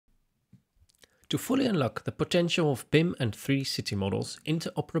To fully unlock the potential of BIM and 3D city models,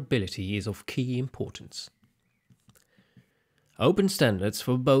 interoperability is of key importance. Open standards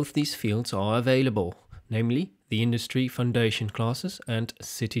for both these fields are available, namely the Industry Foundation classes and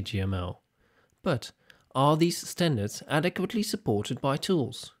CityGML. But are these standards adequately supported by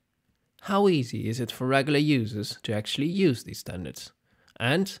tools? How easy is it for regular users to actually use these standards?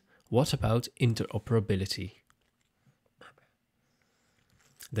 And what about interoperability?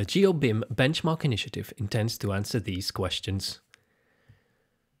 The GeoBIM Benchmark Initiative intends to answer these questions.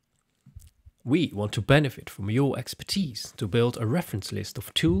 We want to benefit from your expertise to build a reference list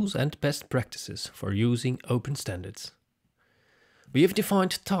of tools and best practices for using open standards. We have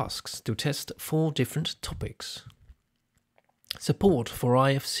defined tasks to test 4 different topics. Support for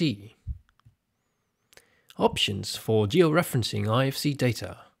IFC. Options for georeferencing IFC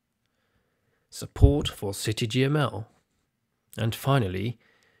data. Support for CityGML. And finally,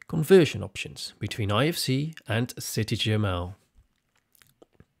 conversion options between IFC and CityGML.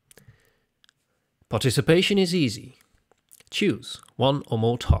 Participation is easy. Choose 1 or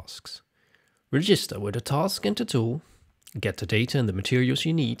more tasks. Register with a task and a tool. Get the data and the materials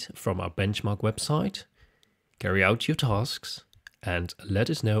you need from our benchmark website. Carry out your tasks and let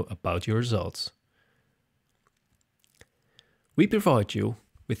us know about your results. We provide you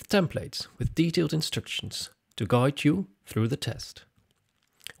with templates with detailed instructions to guide you through the test.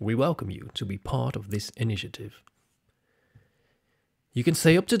 We welcome you to be part of this initiative. You can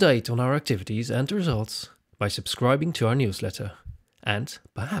stay up to date on our activities and results by subscribing to our newsletter, and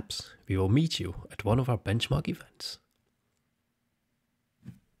perhaps we will meet you at one of our benchmark events.